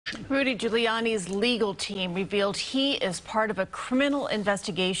Rudy Giuliani's legal team revealed he is part of a criminal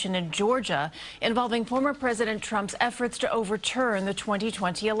investigation in Georgia involving former President Trump's efforts to overturn the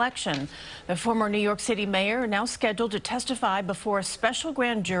 2020 election. The former New York City mayor now scheduled to testify before a special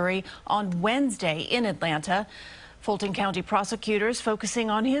grand jury on Wednesday in Atlanta. Fulton County prosecutors focusing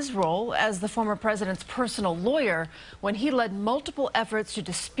on his role as the former president's personal lawyer when he led multiple efforts to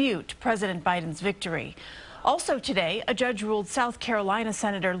dispute President Biden's victory. Also today, a judge ruled South Carolina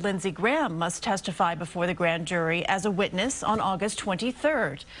Senator Lindsey Graham must testify before the grand jury as a witness on August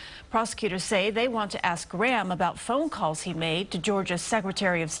 23rd. Prosecutors say they want to ask Graham about phone calls he made to Georgia's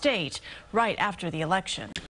Secretary of State right after the election.